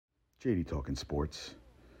JD Talking Sports.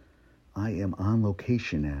 I am on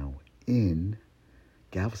location now in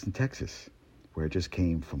Galveston, Texas, where I just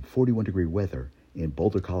came from 41-degree weather in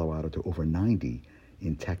Boulder, Colorado to over 90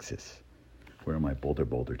 in Texas. Wearing my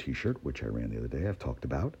Boulder t-shirt, which I ran the other day, I've talked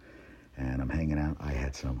about, and I'm hanging out. I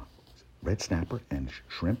had some red snapper and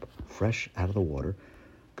shrimp fresh out of the water.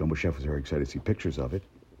 Gumbo Chef was very excited to see pictures of it.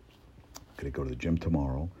 Going to go to the gym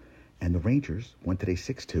tomorrow. And the Rangers won today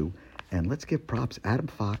 6-2. And let's give props. Adam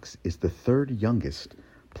Fox is the third youngest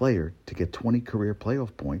player to get 20 career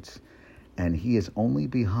playoff points. And he is only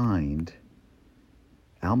behind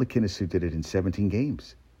Al McInnes, who did it in 17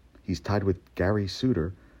 games. He's tied with Gary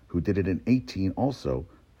Suter, who did it in 18 also.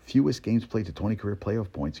 Fewest games played to 20 career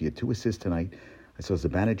playoff points. He had 2 assists tonight. I saw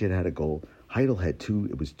Zibanejad had a goal. Heidel had 2.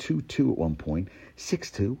 It was 2-2 at one point.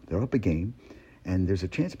 6-2. They're up a game. And there's a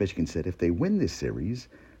chance, Michigan said, if they win this series,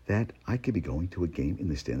 that I could be going to a game in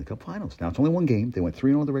the Stanley Cup Finals. Now, it's only one game. They went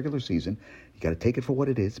 3-0 in the regular season. You got to take it for what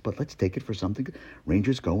it is, but let's take it for something.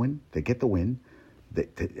 Rangers going. They get the win.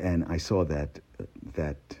 And I saw that,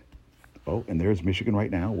 and there's Michigan right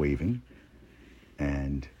now waving.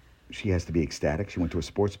 And she has to be ecstatic. She went to a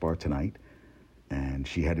sports bar tonight, and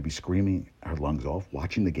she had to be screaming her lungs off,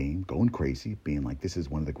 watching the game, going crazy, being like, this is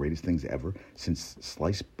one of the greatest things ever since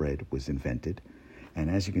sliced bread was invented. And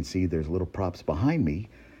as you can see, there's little props behind me.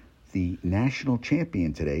 The national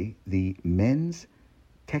champion today, the men's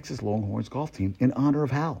Texas Longhorns golf team, in honor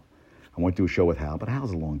of Hal. I went to a show with Hal, but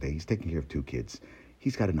Hal's a long day. He's taking care of 2 kids.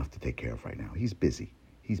 He's got enough to take care of right now. He's busy.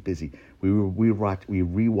 We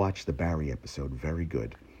rewatched the Barry episode. Very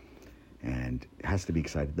good. And has to be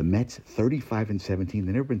excited. The Mets, 35-17. They've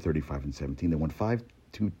never been 35-17. They won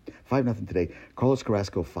 5-0 today. Carlos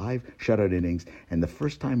Carrasco, 5 shutout innings. And the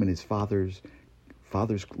first time in his father's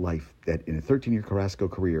life that in a 13-year Carrasco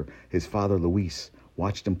career, his father, Luis,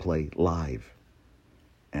 watched him play live.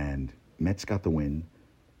 And Mets got the win.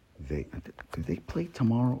 Do they play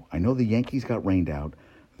tomorrow? I know the Yankees got rained out.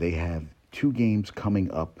 They have 2 games coming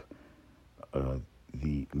up.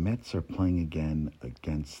 The Mets are playing again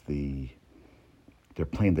against they're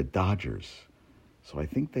playing the Dodgers. So I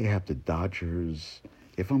think they have the Dodgers.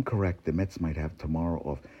 If I'm correct, the Mets might have tomorrow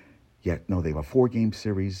off. They have a 4-game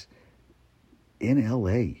series in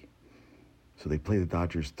L.A. So they play the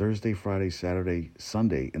Dodgers Thursday, Friday, Saturday,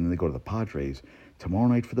 Sunday, and then they go to the Padres. Tomorrow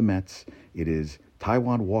night for the Mets, it is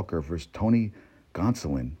Taijuan Walker versus Tony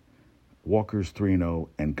Gonsolin. Walker's 3-0,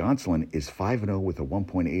 and Gonsolin is 5-0 with a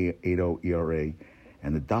 1.80 ERA.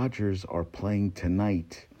 And the Dodgers are playing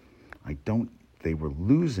tonight. They were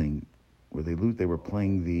losing. They were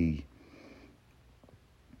playing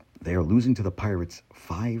they are losing to the Pirates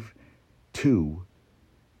 5-2.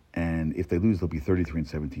 And if they lose, they'll be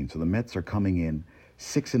 33-17. So the Mets are coming in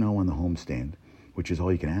 6-0 on the homestand, which is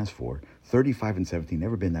all you can ask for. 35-17,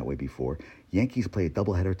 never been that way before. Yankees play a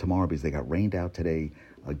doubleheader tomorrow because they got rained out today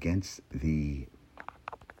against the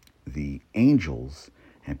Angels.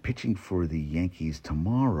 And pitching for the Yankees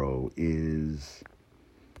tomorrow is,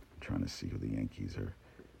 I'm trying to see who the Yankees are.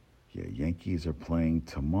 Yeah, Yankees are playing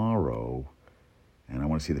tomorrow. And I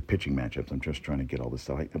want to see the pitching matchups. I'm just trying to get all this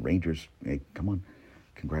stuff. The Rangers, hey, come on.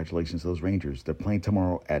 Congratulations to those Rangers. They're playing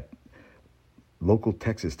tomorrow at local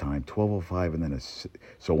Texas time, 12:05, and then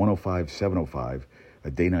 1:05, 7:05,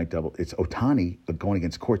 a day-night double. It's Ohtani going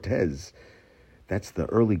against Cortez. That's the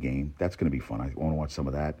early game. That's going to be fun. I want to watch some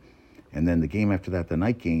of that. And then the game after that, the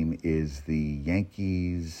night game, is the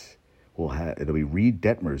Yankees it'll be Reed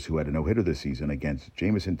Detmers, who had a no-hitter this season, against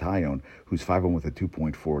Jameson Taillon, who's 5-1 with a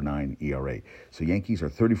 2.49 ERA. So Yankees are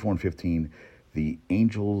 34-15. The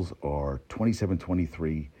Angels are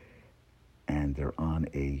 27-23, and they're on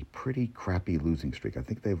a pretty crappy losing streak. I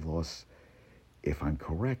think they've lost, if I'm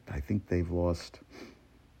correct, 5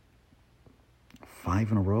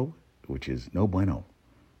 in a row, which is no bueno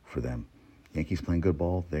for them. Yankees playing good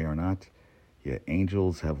ball. They are not. Yeah,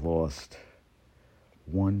 Angels have lost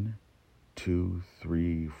 1, 2,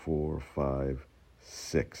 3, 4, 5,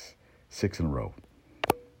 6. 6 in a row.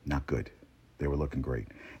 Not good. They were looking great.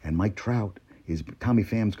 And Mike Trout, Tommy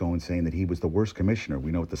Pham's saying that he was the worst commissioner.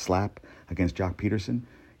 We know with the slap against Jock Peterson,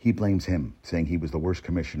 he blames him, saying he was the worst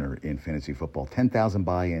commissioner in fantasy football. 10,000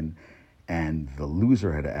 buy-in, and the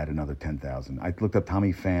loser had to add another 10,000. I looked up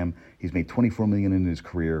Tommy Pham. He's made $24 million in his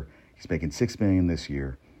career. He's making $6 million this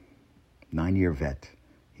year. 9-year vet.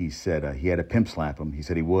 He said he had to pimp slap him. He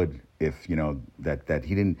said he would if that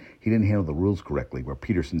he didn't handle the rules correctly. Where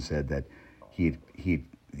Peterson said that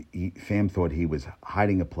Pham thought he was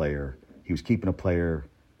hiding a player. He was keeping a player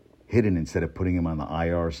hidden instead of putting him on the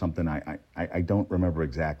IR or something. I don't remember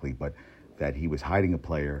exactly, but that he was hiding a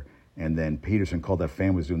player. And then Peterson called that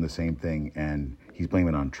Pham was doing the same thing, and he he's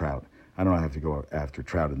blaming it on Trout. I don't have to go after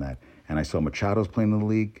Trout in that. And I saw Machado's playing in the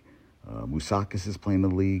league. Moustakas is playing in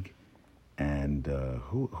the league. And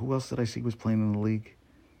who else did I see was playing in the league?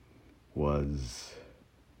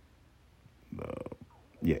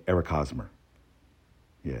 Eric Hosmer.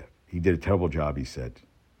 Yeah, he did a terrible job, he said.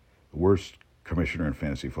 The worst commissioner in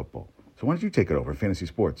fantasy football. So why don't you take it over, fantasy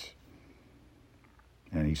sports?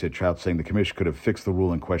 And he said Trout saying the commission could have fixed the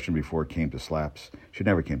rule in question before it came to slaps. Should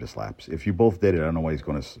never came to slaps. If you both did it, I don't know why he's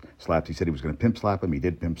going to slap. He said he was going to pimp slap him. He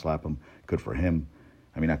did pimp slap him. Good for him.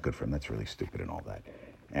 I mean, not good for him. That's really stupid and all that.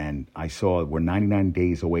 And I saw we're 99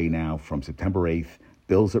 days away now from September 8th,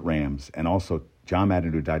 Bills at Rams, and also John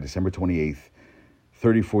Madden, who died December 28th,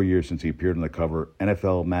 34 years since he appeared on the cover,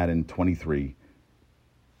 NFL Madden 23.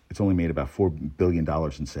 It's only made about $4 billion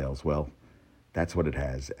in sales. Well, that's what it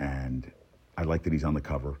has, and I like that he's on the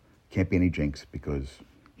cover. Can't be any jinx because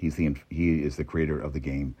he is the creator of the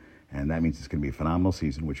game, and that means it's going to be a phenomenal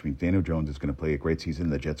season, which means Daniel Jones is going to play a great season,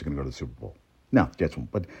 and the Jets are going to go to the Super Bowl. No, Jets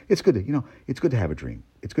won't, but it's good to, it's good to have a dream.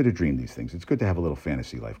 It's good to dream these things. It's good to have a little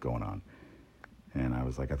fantasy life going on. And I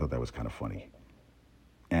thought that was kind of funny.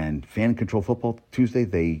 And Fan Control Football Tuesday,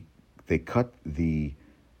 they cut the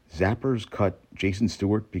Zappers cut Jason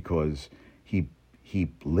Stewart because he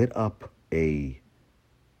lit up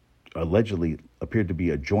allegedly appeared to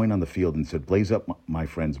be a joint on the field and said, "Blaze up, my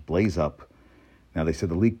friends, blaze up." Now, they said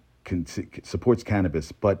the league supports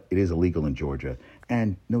cannabis, but it is illegal in Georgia,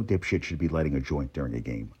 and no dipshit should be lighting a joint during a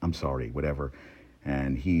game. I'm sorry, whatever.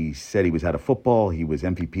 And he said he was out of football. He was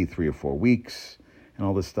MVP 3 or 4 weeks and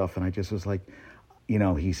all this stuff. And I just was like,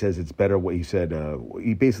 he says it's better what he said.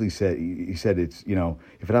 He basically said, it's,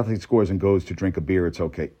 if an athlete scores and goes to drink a beer, it's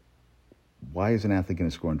okay. Why is an athlete going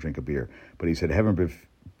to score and drink a beer? But he said, heaven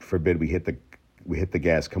forbid we hit the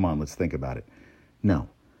gas. Come on, let's think about it. No.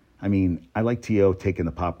 I mean, I like T.O. taking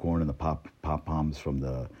the popcorn and the pom-poms from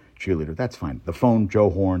the cheerleader. That's fine. The phone,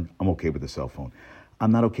 Joe Horn, I'm okay with the cell phone.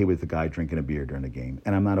 I'm not okay with the guy drinking a beer during the game,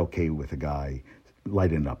 and I'm not okay with the guy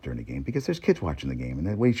lighting it up during the game because there's kids watching the game, and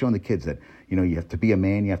that way you're showing the kids that, you have to be a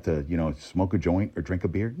man, you have to, smoke a joint or drink a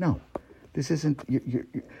beer. No, this isn't, you're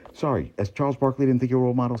sorry, as Charles Barkley didn't think you're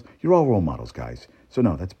role models, you're all role models, guys. So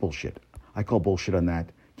no, that's bullshit. I call bullshit on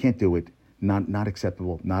that. Can't do it. Not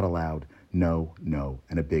acceptable, not allowed. No,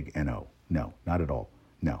 and a big N-O. No, not at all.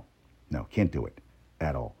 No, can't do it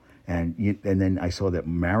at all. And then I saw that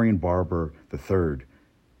Marion Barber III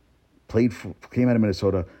came out of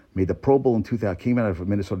Minnesota, made the Pro Bowl in 2000, came out of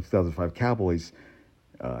Minnesota 2005 Cowboys.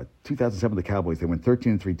 2007, the Cowboys, they went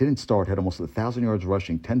 13-3, didn't start, had almost 1,000 yards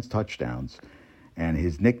rushing, 10 touchdowns. And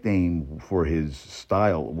his nickname for his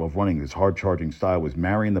style of running, his hard-charging style, was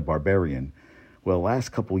Marion the Barbarian. Well, last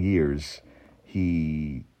couple years,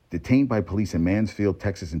 he detained by police in Mansfield,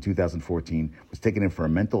 Texas in 2014, was taken in for a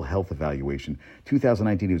mental health evaluation.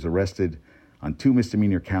 2019, he was arrested on 2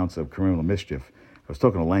 misdemeanor counts of criminal mischief. I was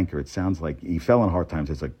talking to Lanker. It sounds like he fell on hard times.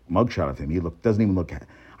 There's a mugshot of him. He doesn't even look.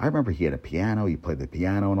 I remember he had a piano. He played the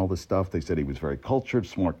piano and all this stuff. They said he was very cultured,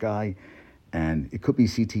 smart guy. And it could be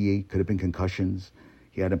CTE, could have been concussions.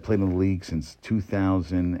 He hadn't played in the league since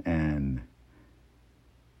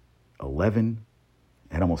 2011.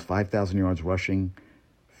 Had almost 5,000 yards rushing,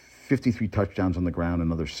 53 touchdowns on the ground,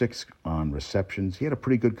 another 6 on receptions. He had a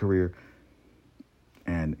pretty good career.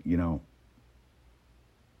 And,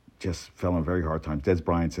 just fell on very hard times. Des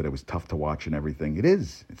Bryant said it was tough to watch and everything. It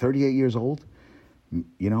is. 38 years old.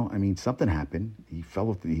 Something happened. He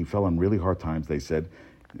fell on really hard times, they said.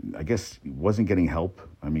 I guess he wasn't getting help.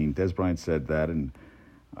 I mean, Des Bryant said that, and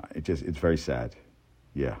it's very sad.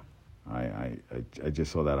 Yeah. I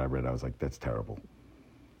just saw that. I was like, that's terrible.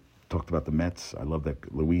 Talked about the Mets. I love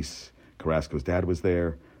that Luis Carrasco's dad was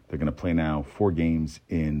there. They're going to play now 4 games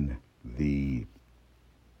in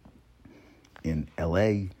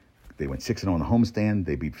L.A. They went 6-0 on the homestand.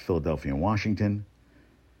 They beat Philadelphia and Washington.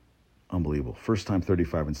 Unbelievable. First time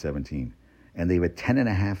 35-17. And they have a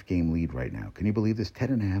 10.5 game lead right now. Can you believe this?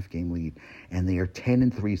 10.5 game lead. And they are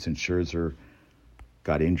 10-3 since Scherzer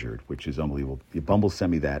got injured, which is unbelievable. Bumble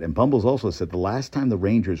sent me that. And Bumbles also said the last time the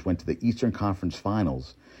Rangers went to the Eastern Conference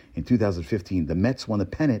Finals in 2015, the Mets won the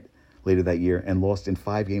pennant later that year and lost in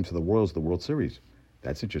 5 games to the Royals, the World Series.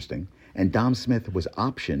 That's interesting. And Dom Smith was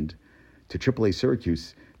optioned to AAA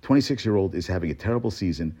Syracuse. 26-year-old is having a terrible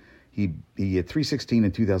season. He had 316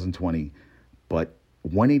 in 2020, but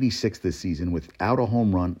 186 this season without a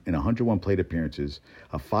home run in 101 plate appearances,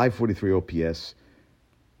 a 543 OPS,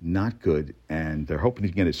 not good. And they're hoping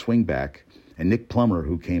to get his swing back. And Nick Plummer,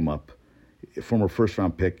 who came up, former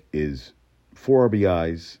first-round pick, is 4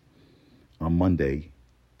 RBIs on Monday,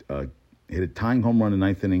 hit a tying home run in the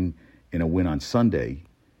 9th inning in a win on Sunday.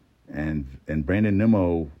 and Brandon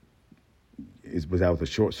Nimmo was out with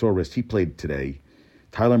a sore wrist. He played today.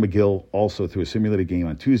 Tyler McGill, also through a simulated game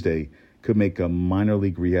on Tuesday, could make a minor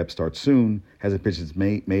league rehab start soon. Hasn't pitched since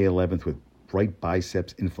May 11th with right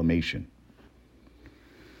biceps inflammation.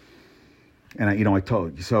 And I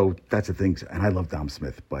told you, so that's the thing. And I love Dom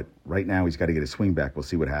Smith, but right now he's got to get his swing back. We'll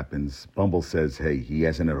see what happens. Bumble says, hey, he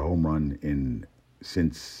hasn't had a home run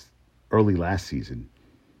since early last season,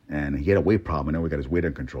 and he had a weight problem. I know he got his weight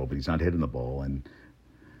under control, but he's not hitting the ball. And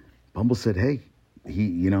Bumble said, hey,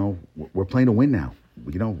 we're playing to win now.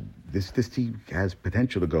 This team has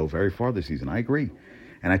potential to go very far this season. I agree.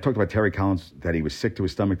 And I talked about Terry Collins, that he was sick to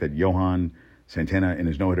his stomach, that Johan Santana in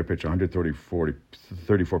his no-hitter pitched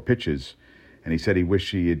 134 pitches. And he said he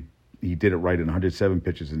wished he did it right in 107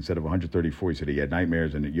 pitches instead of 134. He said he had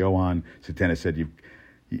nightmares. And Johan Santana said,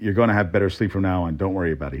 you're going to have better sleep from now on. Don't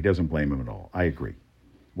worry about it. He doesn't blame him at all. I agree. It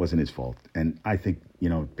wasn't his fault. And I think,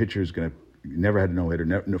 pitcher's going to never had a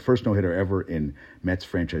no-hitter. First no-hitter ever in Mets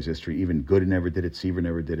franchise history. Even Gooden never did it. Seaver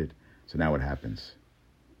never did it. So now it happens.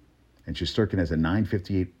 And Shesterkin has a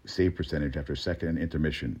 .958 save percentage after second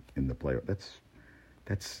intermission in the playoff.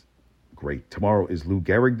 That's great. Tomorrow is Lou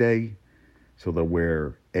Gehrig Day. So they'll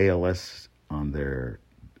wear ALS on their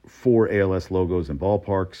 4 ALS logos in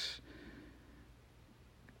ballparks.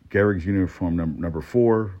 Gehrig's uniform number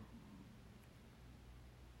 4.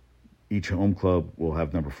 Each home club will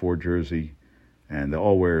have number 4 jersey, and they'll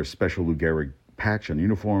all wear a special Lou Gehrig patch on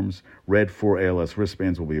uniforms. Red 4 ALS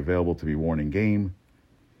wristbands will be available to be worn in game.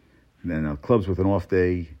 And then clubs with an off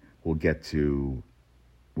day will get to,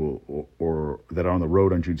 or that are on the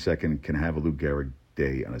road on June 2nd can have a Lou Gehrig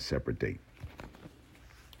Day on a separate date.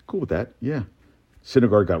 Cool with that, yeah.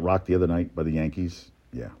 Syndergaard got rocked the other night by the Yankees.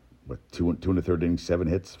 Yeah, what, 2 and a third innings, 7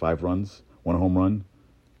 hits, 5 runs, 1 home run.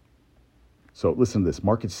 So listen to this.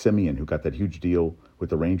 Marcus Semien, who got that huge deal with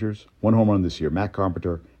the Rangers, 1 home run this year. Matt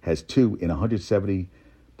Carpenter has 2 in 170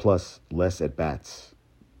 plus less at bats.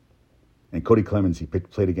 And Cody Clemens, he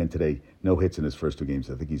played again today. No hits in his first 2 games.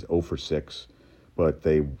 I think he's 0 for 6. But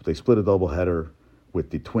they split a doubleheader with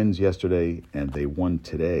the Twins yesterday, and they won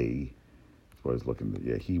today. I was looking.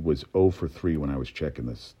 Yeah, he was 0 for 3 when I was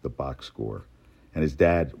checking the box score. And his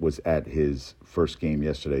dad was at his first game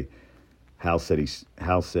yesterday. Hal said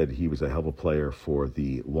he was a hell of a player for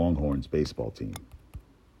the Longhorns baseball team.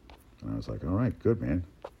 And I was like, all right, good, man.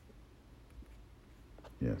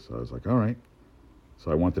 Yeah, so I was like, all right.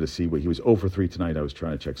 So I wanted to see what he was 0 for 3 tonight. I was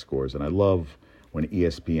trying to check scores. And I love when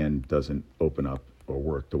ESPN doesn't open up or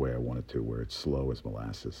work the way I want it to, where it's slow as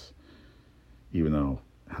molasses. Even though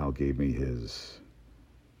Hal gave me his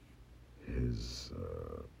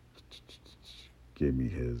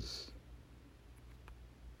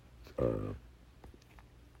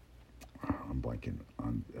I'm blanking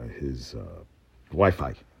on his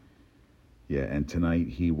Wi-Fi. Yeah, and tonight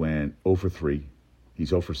he went 0 for 3. He's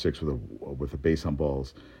 0 for 6 with a base on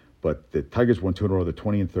balls. But the Tigers won 2 in a row. They're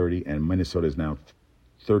 20 and 30, and Minnesota is now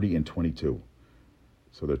 30 and 22.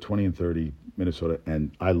 So they're 20 and 30, Minnesota.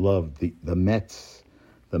 And I love the Mets.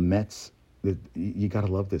 The Mets, you got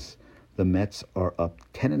to love this. The Mets are up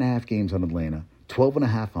 10.5 games on Atlanta,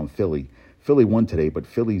 12.5 on Philly. Philly won today, but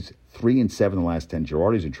Philly's 3 and 7 in the last 10.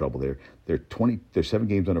 Girardi's in trouble there. They're 7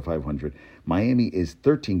 games under 500. Miami is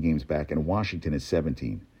 13 games back, and Washington is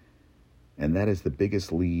 17. And that is the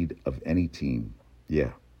biggest lead of any team.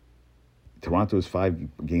 Yeah. Toronto is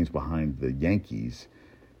 5 games behind the Yankees.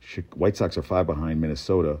 White Sox are 5 behind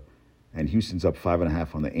Minnesota, and Houston's up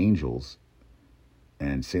 5.5 on the Angels.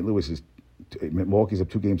 And Milwaukee's up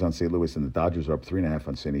 2 games on St. Louis, and the Dodgers are up 3.5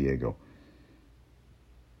 on San Diego.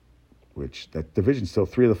 Which, that division still,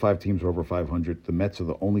 3 of the 5 teams are over 500. The Mets are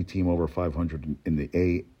the only team over 500 in the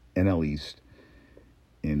NL East.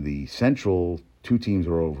 In the Central, 2 teams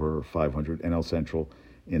are over 500, NL Central.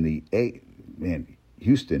 In the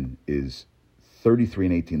Houston is 33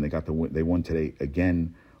 and 18. They won today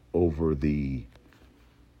again over the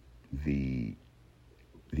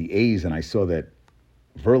A's, and I saw that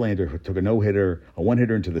Verlander took a no-hitter, a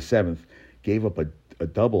 1-hitter into the 7th, gave up a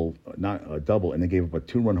double, and then gave up a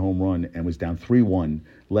 2-run home run and was down 3-1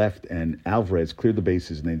 left, and Alvarez cleared the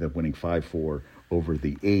bases and they ended up winning 5-4 over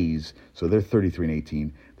the A's. So they're 33 and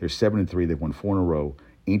 18. They're 7 and 3. They've won 4 in a row.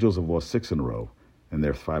 Angels have lost 6 in a row, and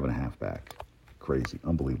they're 5.5 back. Crazy,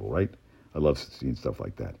 unbelievable, right? I love seeing stuff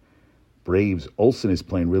like that. Braves, Olsen is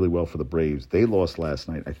playing really well for the Braves. They lost last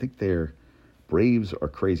night. I think Braves are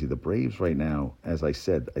crazy. The Braves right now, as I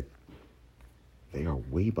said, they are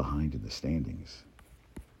way behind in the standings.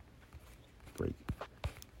 Great.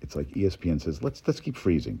 It's like ESPN says, let's keep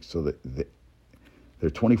freezing so that They're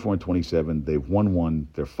 24 and 27. They've won one.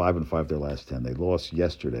 They're 5-5 their last 10. They lost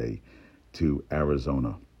yesterday to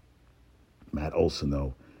Arizona. Matt Olson,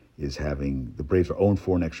 though, is having the Braves are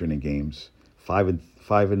 0-4 in extra inning games,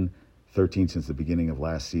 5-13 since the beginning of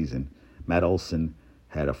last season. Matt Olson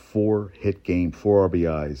had a 4-hit game, 4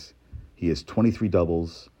 RBIs. He has 23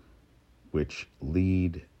 doubles, which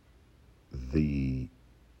lead the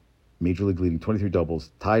Major League leading 23 doubles,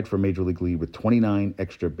 tied for Major League lead with 29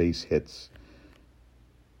 extra base hits.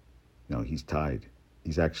 No, he's tied.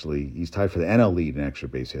 He's tied for the NL lead in extra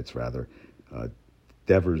base hits, rather.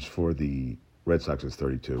 Devers for the Red Sox is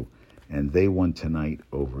 32. And they won tonight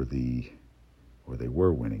or they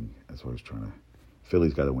were winning. That's what I was trying to.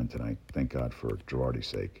 Philly's got to win tonight. Thank God for Girardi's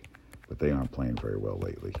sake. But they aren't playing very well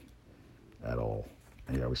lately at all.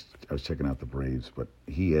 And yeah, I was checking out the Braves, but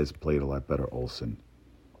he has played a lot better, Olson.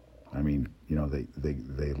 I mean,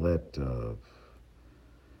 they let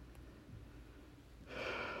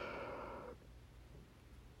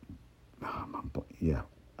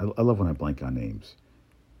I love when I blank on names.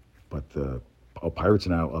 But the Pirates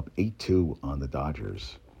are now up 8-2 on the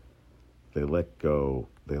Dodgers. They let God,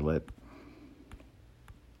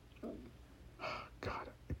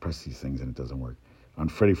 I press these things and it doesn't work. On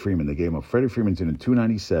Freddie Freeman, they gave him up. Freddie Freeman's in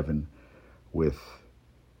 297 with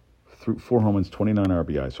 4 home runs, 29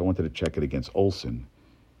 RBI. So I wanted to check it against Olson.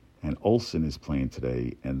 And Olson is playing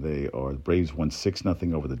today, and the Braves won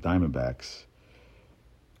 6-0 over the Diamondbacks.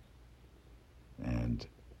 And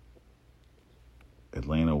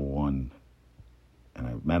Atlanta won.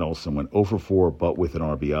 And Matt Olson went 0-4, but with an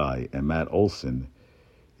RBI. And Matt Olson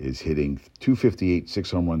is hitting .258,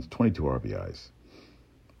 6 home runs, 22 RBIs.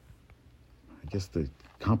 I guess the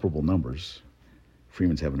comparable numbers.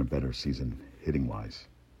 Freeman's having a better season hitting-wise.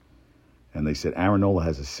 And they said Aaron Nola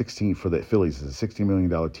has for the Phillies, has a $16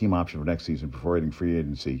 million team option for next season before hitting free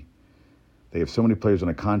agency. They have so many players on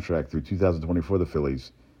a contract through 2024, the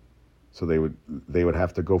Phillies. So they would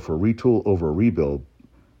have to go for a retool over a rebuild.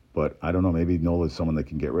 But I don't know, maybe Nola's someone they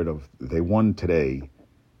can get rid of. They won today,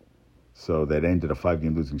 so that ended a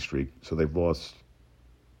 5-game losing streak. So they've lost.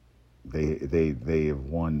 They have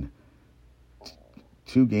won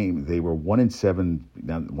 2 games. They were 1-7,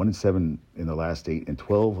 now 1-7 in the last 8, and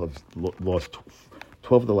lost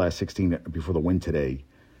 12 of the last 16 before the win today.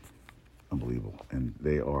 Unbelievable, and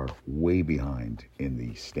they are way behind in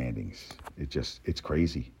the standings. It's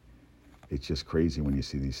crazy. It's just crazy when you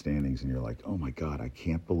see these standings and you're like, oh my God, I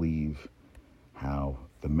can't believe how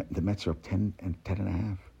the Mets are up 10 and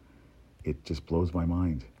 10.5. It just blows my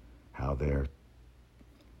mind how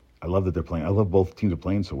I love that they're playing. I love both teams are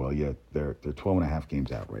playing so well, yet they're 12.5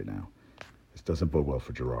 games out right now. This doesn't bode well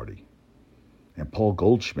for Girardi. And Paul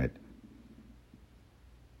Goldschmidt,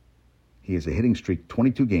 he has a hitting streak,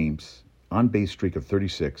 22 games, on-base streak of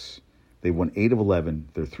 36. They won 8 of 11.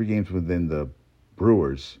 They're 3 games within the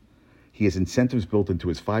Brewers. He has incentives built into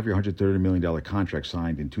his 5-year, $130 million contract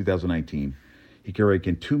signed in 2019. He can rake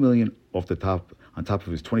in $2 million on top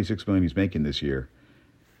of his $26 million he's making this year.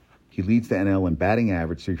 He leads the NL in batting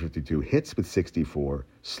average, 352, hits with 64,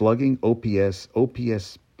 slugging, OPS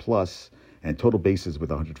plus, and total bases with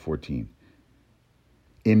 114.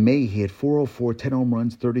 In May, he had 404, 10 home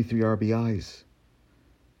runs, 33 RBIs.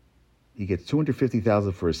 He gets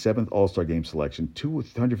 $250,000 for his 7th All-Star Game selection,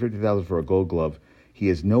 $250,000 for a Gold Glove. He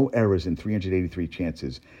has no errors in 383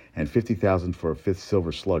 chances, and $50,000 for a 5th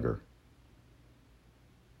Silver Slugger.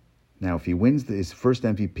 Now, if he wins his first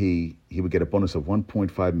MVP, he would get a bonus of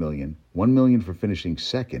 $1.5 million, $1 million for finishing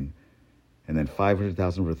second, and then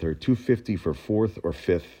 $500,000 for third, $250,000 for 4th or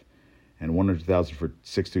 5th, and $100,000 for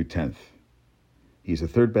 6th through 10th. He's the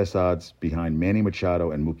 3rd best odds behind Manny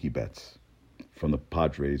Machado and Mookie Betts from the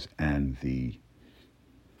Padres and the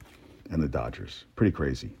Dodgers. Pretty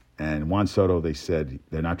crazy. And Juan Soto, they said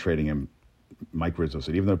they're not trading him. Mike Rizzo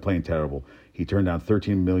said even though they're playing terrible, he turned down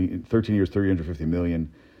 13 years, $350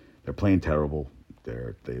 million. They're playing terrible.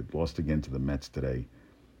 They lost again to the Mets today.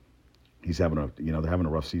 He's they're having a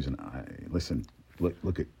rough season.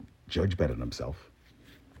 Look at Judge bet on himself.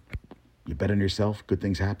 You bet on yourself, good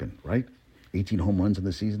things happen, right? 18 home runs in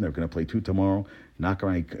the season. They're going to play 2 tomorrow.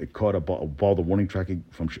 Nakarani caught a ball the warning track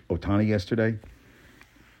from Ohtani yesterday.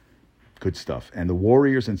 Good stuff. And the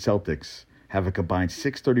Warriors and Celtics have a combined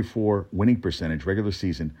 .634 winning percentage regular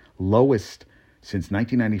season, lowest since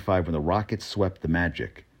 1995 when the Rockets swept the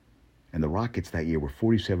Magic. And the Rockets that year were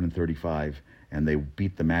 47-35, and they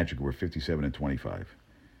beat the Magic, who were 57-25.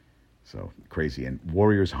 So crazy. And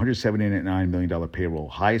Warriors, $179 million payroll,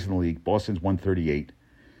 highest in the league. Boston's 138.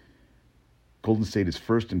 Golden State is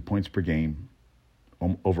first in points per game,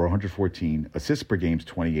 over 114. Assists per game is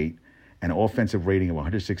 28, and an offensive rating of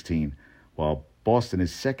 116. While Boston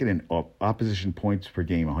is second in opposition points per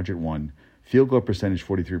game, 101, field goal percentage,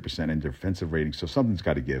 43%, and defensive rating. So something's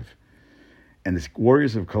got to give. And the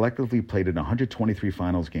Warriors have collectively played in 123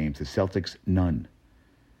 finals games. The Celtics, none.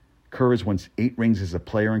 Kerr has won 8 rings as a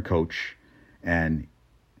player and coach. And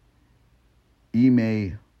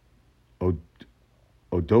Ime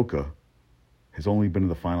Udoka has only been in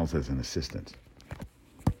the finals as an assistant.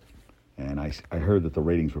 And I heard that the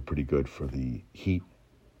ratings were pretty good for the Heat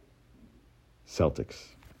Celtics,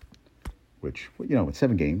 which, it's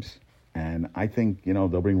 7 games. And I think, they'll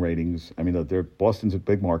bring ratings. I mean, Boston's a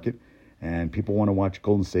big market, and people want to watch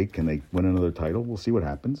Golden State. Can they win another title? We'll see what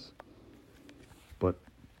happens. But,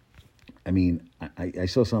 I mean, I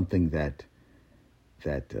saw something that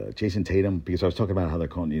Jason Tatum, because I was talking about how they're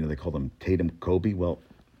calling, they call them Tatum Kobe. Well,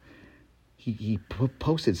 he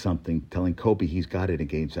posted something telling Kobe he's got it in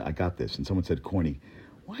games. I got this. And someone said, corny,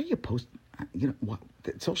 why are you posting?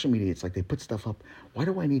 Social media, it's like they put stuff up. Why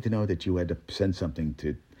do I need to know that you had to send something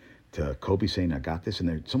to Kobe saying, I got this?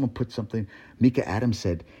 And someone put something. Mika Adams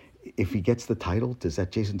said, if he gets the title, does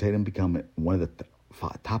that Jason Tatum become one of the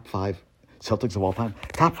top 5 Celtics of all time?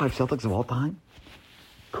 Top 5 Celtics of all time?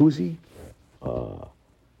 Cousy,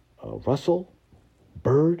 Russell,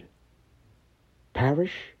 Bird,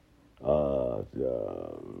 Parrish, who's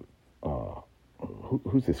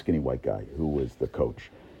the skinny white guy who was the coach?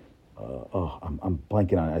 I'm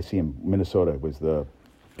blanking on it. I see him. Minnesota was the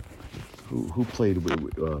who played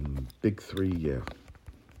with Big Three. Yeah,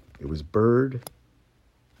 it was Bird.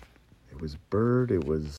 It was